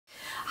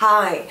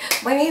Hi,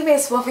 my name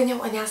is Wavinyo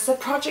Anyasa,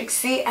 Project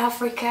C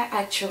Africa,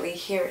 actually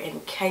here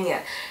in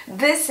Kenya.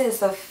 This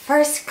is the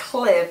first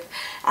clip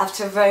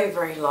after a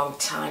very long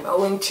time,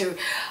 owing to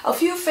a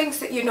few things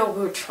that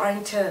we're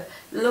trying to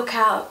look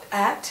out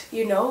at,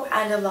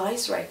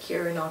 analyze right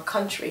here in our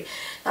country.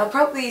 Now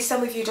probably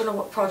some of you don't know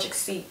what Project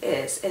C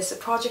is. It's a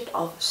project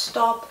of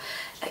Stop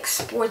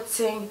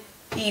Exporting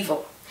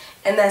Evil,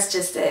 and that's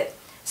just it.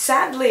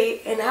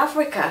 Sadly, in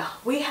Africa,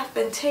 we have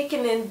been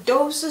taking in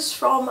doses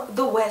from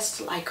the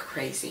West like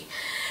crazy.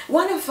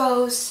 One of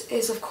those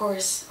is, of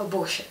course,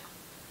 abortion.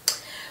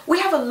 We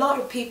have a lot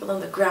of people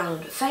on the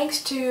ground,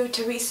 thanks to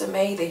Theresa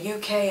May, the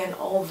UK and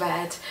all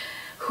that,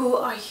 who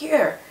are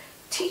here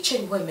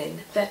teaching women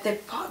that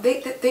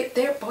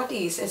their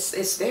bodies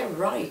is their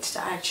right to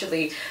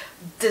actually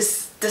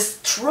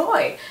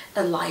destroy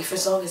a life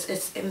as long as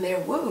it's in their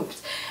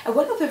wombs. And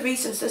one of the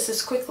reasons this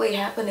is quickly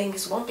happening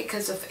is, one,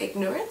 because of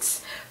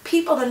ignorance.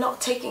 People are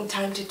not taking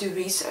time to do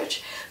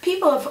research.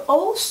 People have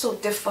also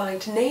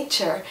defined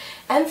nature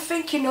and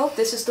think,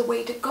 this is the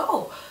way to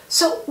go.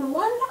 So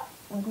one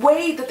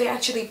way that they're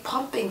actually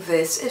pumping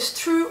this is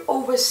through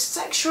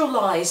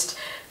over-sexualized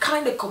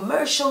kind of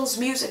commercials,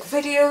 music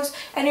videos,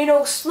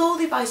 and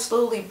slowly by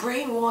slowly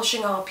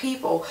brainwashing our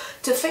people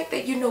to think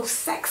that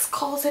sex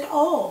calls it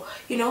all,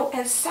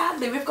 and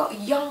sadly we've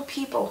got young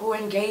people who are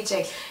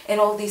engaging in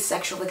all these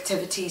sexual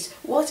activities.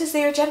 What is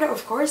their agenda?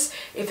 Of course,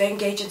 if they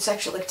engage in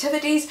sexual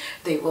activities,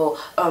 they will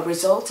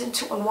result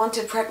into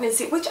unwanted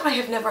pregnancy, which I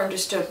have never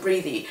understood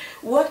really.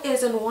 What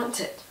is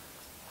unwanted?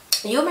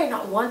 You may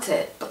not want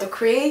it, but the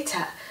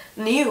Creator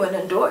knew and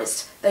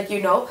endorsed that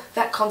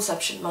that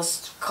conception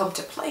must come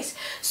to place.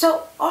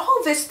 So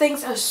all these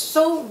things are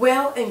so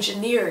well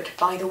engineered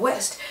by the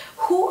West,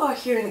 who are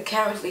here in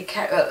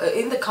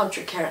the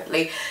country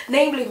currently,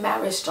 namely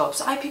marriage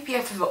stops.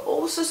 IPPF have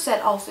also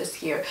set office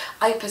here.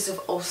 IPES have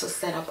also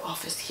set up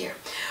office here.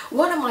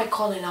 What am I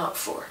calling out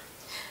for?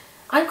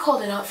 I'm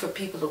calling out for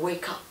people to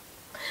wake up,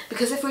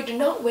 because if we do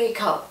not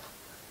wake up,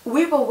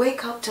 we will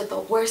wake up to the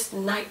worst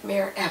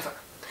nightmare ever.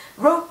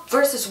 Roe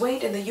versus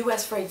Wade in the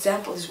US, for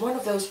example, is one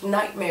of those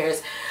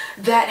nightmares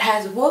that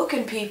has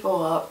woken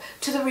people up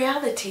to the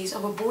realities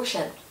of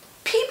abortion.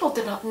 People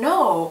do not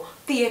know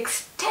the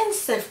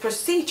extensive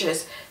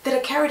procedures that are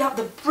carried out,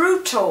 the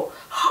brutal,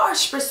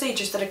 harsh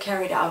procedures that are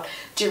carried out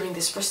during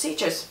these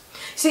procedures.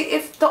 See,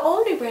 if the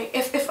only way,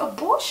 if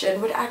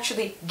abortion would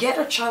actually get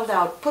a child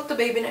out, put the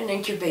baby in an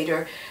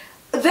incubator,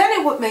 then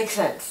it would make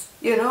sense,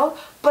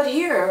 But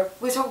here,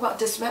 we talk about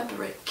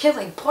dismembering,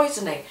 killing,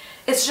 poisoning.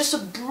 It's just a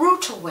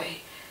brutal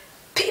way.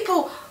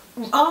 People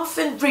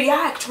often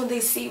react when they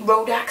see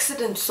road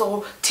accidents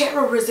or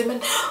terrorism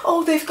and,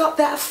 they've got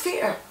that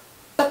fear.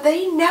 But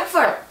they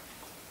never,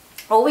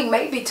 owing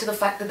maybe to the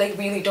fact that they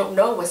really don't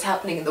know what's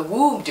happening in the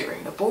womb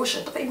during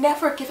abortion, but they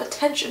never give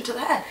attention to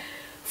that.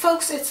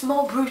 Folks, it's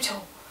more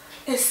brutal.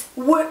 It's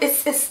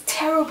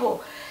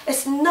terrible.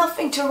 It's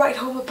nothing to write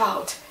home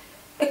about.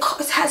 It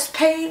has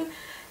pain.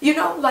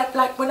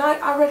 Like when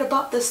I read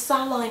about the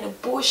saline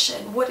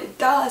abortion, what it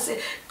does, it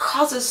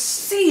causes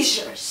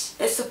seizures.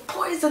 It's a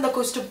poison that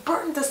goes to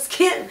burn the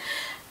skin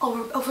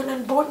of an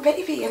unborn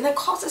baby, and it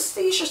causes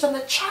seizures, and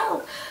the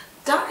child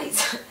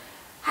dies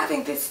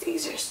having these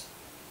seizures.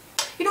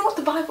 You know what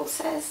the Bible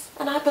says,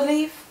 and I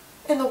believe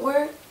in the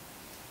Word?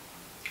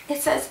 It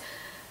says,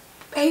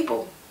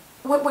 Abel,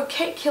 when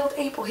Cain killed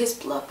Abel, his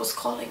blood was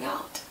calling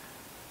out.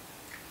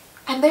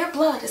 And their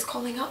blood is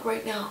calling out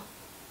right now.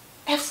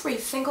 Every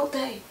single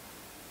day.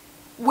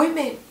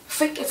 Women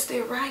think it's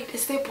their right,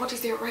 it's their body,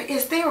 their right.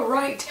 It's their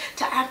right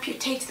to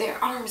amputate their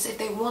arms if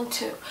they want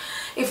to.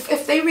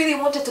 If they really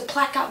wanted to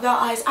pluck out their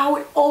eyes, I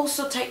would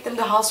also take them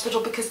to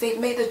hospital, because they've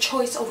made the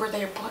choice over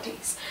their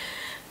bodies.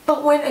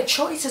 But when a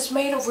choice is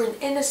made over an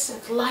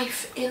innocent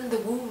life in the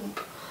womb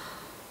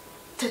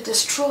to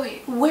destroy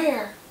it,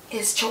 where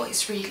is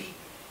choice really?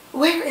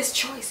 Where is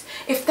choice?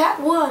 If that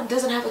one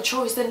doesn't have a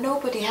choice, then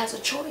nobody has a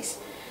choice.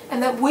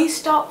 And that we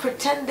stop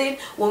pretending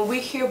when we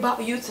hear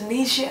about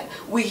euthanasia,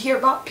 we hear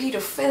about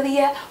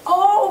pedophilia.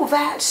 All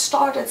that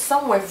started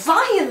somewhere.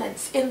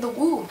 Violence in the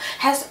womb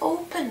has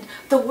opened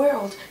the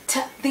world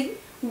to the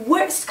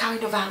worst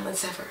kind of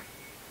violence ever.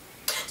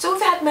 So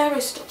we've had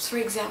marriage stops, for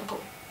example,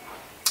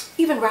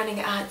 even running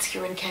ads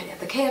here in Kenya.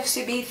 The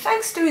KFCB,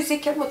 thanks to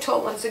Ezekiel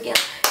Mutua once again.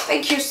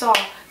 Thank you, sir,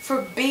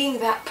 for being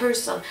that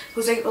person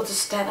who's able to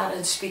stand out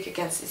and speak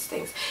against these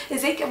things.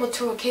 Ezekiel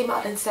Mutua came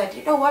out and said,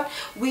 you know what,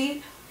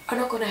 we are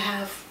not going to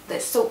have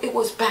this. So it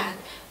was banned.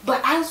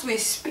 But as we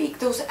speak,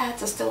 those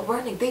ads are still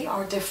running. They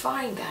are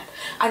defying that.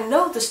 I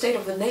know the state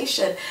of the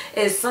nation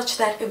is such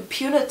that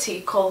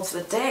impunity calls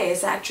the day,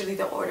 is actually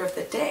the order of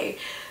the day.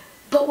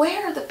 But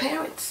where are the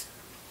parents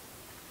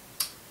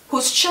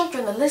whose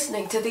children are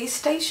listening to these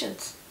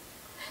stations?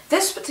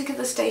 This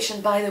particular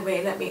station, by the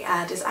way, let me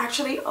add, is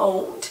actually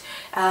owned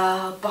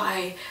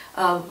by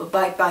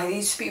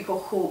these people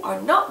who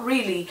are not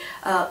really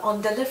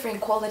on delivering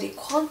quality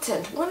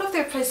content. One of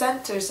their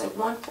presenters at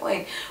one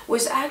point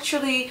was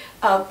actually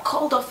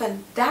called off,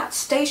 and that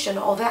station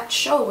or that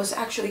show was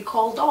actually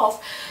called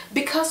off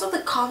because of the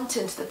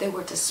content that they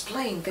were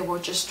displaying. They were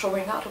just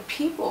throwing out of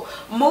people,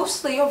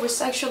 mostly over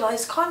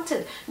sexualized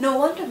content. No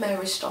wonder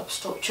Mary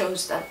Stopes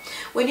chose them.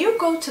 When you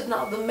go to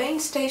now the main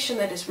station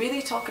that is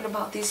really talking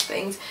about these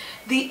things,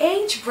 the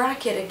age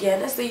bracket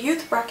again is the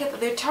youth bracket that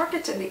they're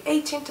targeting, the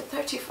 18 to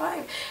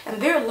 35,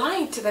 and they're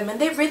lying to them, and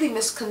they really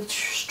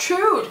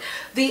misconstrued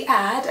the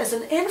ad as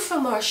an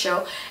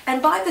infomercial,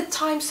 and by the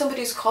time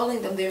somebody's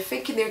calling them, they're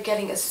thinking they're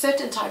getting a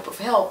certain type of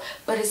help,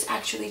 but it's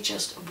actually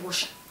just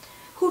abortion.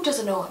 Who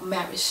doesn't know what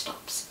marriage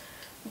stops?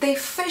 They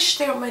fish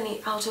their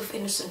money out of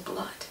innocent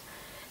blood.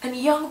 And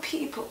young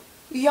people,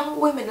 young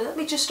women, let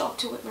me just talk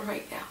to women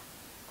right now.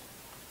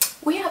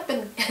 We have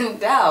been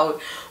endowed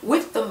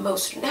with the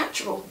most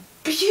natural,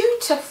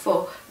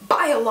 beautiful,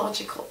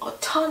 biological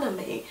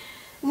autonomy,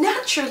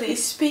 naturally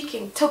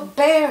speaking, to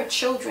bear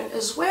children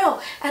as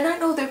well. And I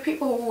know there are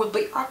people who will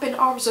be up in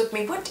arms with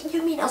me. What do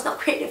you mean I was not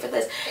created for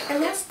this?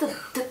 And that's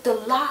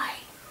the lie.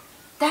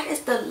 That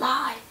is the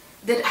lie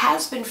that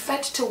has been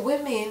fed to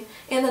women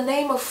in the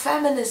name of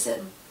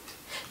feminism.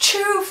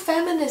 True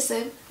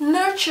feminism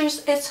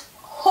nurtures its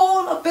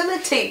whole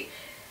ability.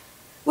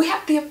 We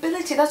have the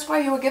ability, that's why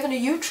you were given a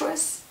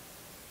uterus,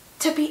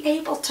 to be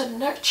able to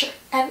nurture.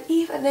 And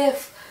even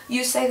if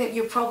you say that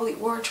you probably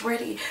weren't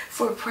ready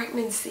for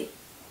pregnancy,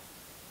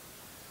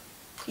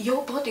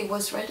 your body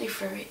was ready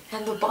for it,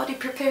 and the body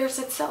prepares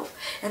itself,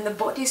 and the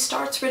body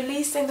starts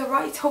releasing the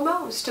right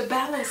hormones to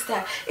balance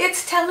that.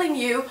 It's telling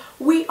you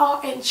we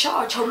are in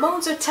charge.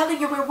 Hormones are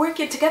telling you we're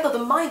working together. The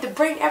mind, the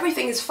brain,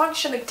 everything is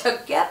functioning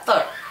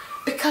together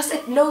because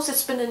it knows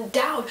it's been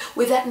endowed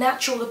with that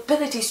natural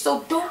ability.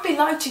 So don't be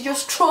lied to. You're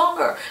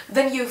stronger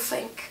than you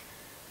think.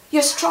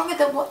 You're stronger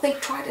than what they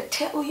try to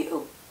tell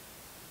you.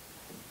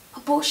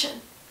 Abortion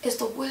is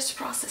the worst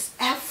process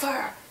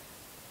ever,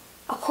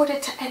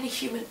 according to any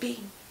human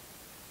being.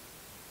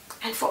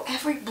 And for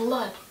every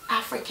blood,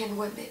 African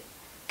women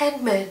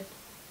and men,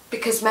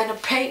 because men are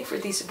paying for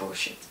these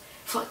abortions,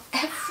 for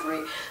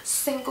every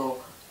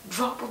single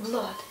drop of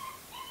blood,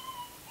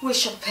 we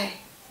shall pay,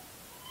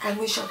 and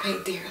we shall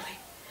pay dearly.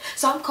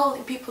 So I'm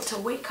calling people to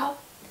wake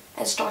up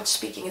and start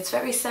speaking. It's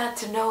very sad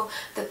to know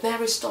that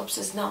Mary Stopes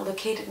is now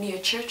located near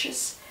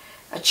churches.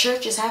 A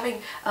church is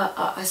having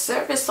a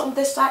service on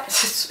this side.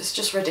 It's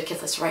just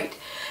ridiculous, right?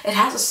 It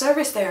has a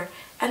service there,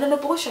 and an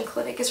abortion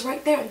clinic is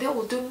right there, and they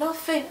will do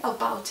nothing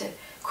about it.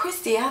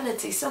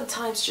 Christianity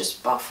sometimes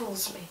just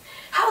baffles me.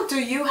 How do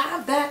you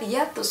have that,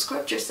 yet the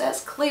scripture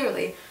says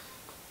clearly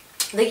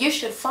that you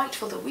should fight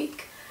for the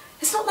weak?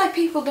 It's not like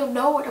people don't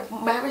know what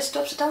a marriage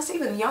stops does.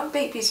 Even young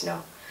babies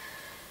know.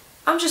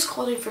 I'm just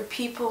calling for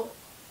people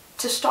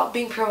to stop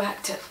being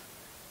proactive,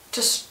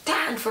 to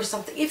stand for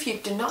something. If you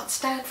do not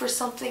stand for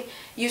something,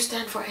 you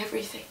stand for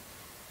everything.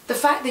 The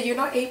fact that you're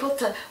not able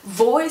to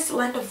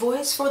lend a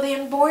voice for the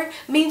unborn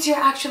means you're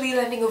actually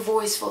lending a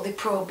voice for the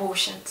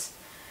pro-abortions.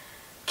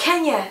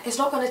 Kenya is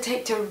not going to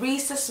take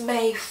Theresa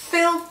May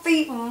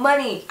filthy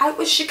money. I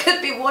wish she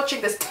could be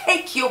watching this.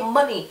 Take your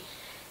money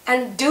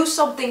and do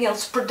something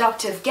else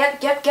productive.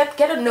 Get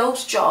a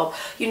nose job.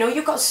 You know,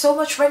 you got so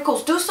much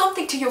wrinkles. Do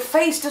something to your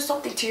face. Do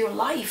something to your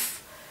life.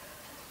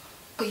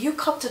 But you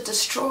come to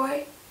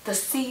destroy the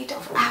seed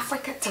of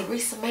Africa,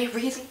 Theresa May,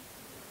 really?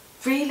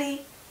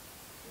 Really?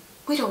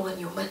 We don't want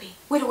your money.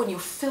 We don't want your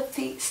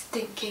filthy,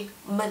 stinking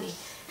money.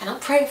 And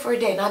I'm praying for a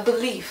day, and I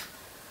believe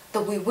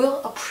that we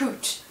will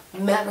uproot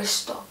marriage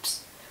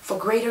stops. For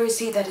greater is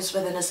he that is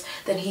within us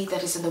than he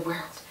that is in the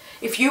world.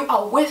 If you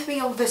are with me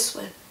on this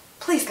one,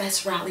 please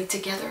let's rally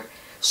together.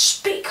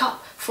 Speak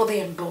up for the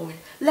unborn.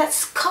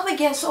 Let's come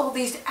against all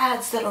these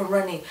ads that are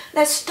running.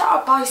 Let's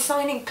start by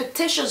signing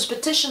petitions.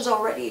 Petitions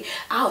already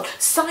out.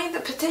 Sign the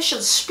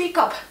petitions. Speak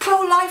up.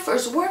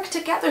 Pro-lifers, work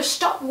together.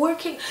 Stop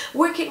working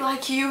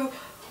like you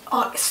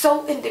are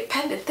so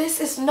independent. This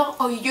is not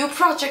a you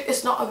project.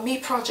 It's not a me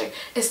project.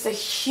 It's the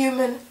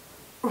human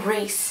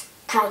race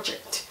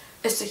project.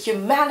 It's the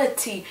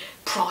humanity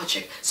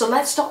project. So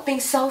let's stop being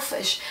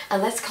selfish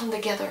and let's come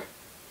together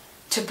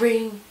to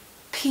bring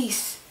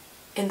peace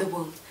in the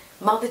womb.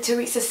 Mother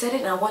Teresa said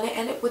it, and I want to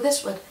end it with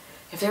this one.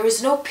 If there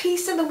is no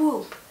peace in the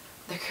womb,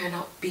 there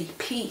cannot be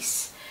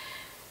peace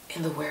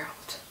in the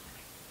world.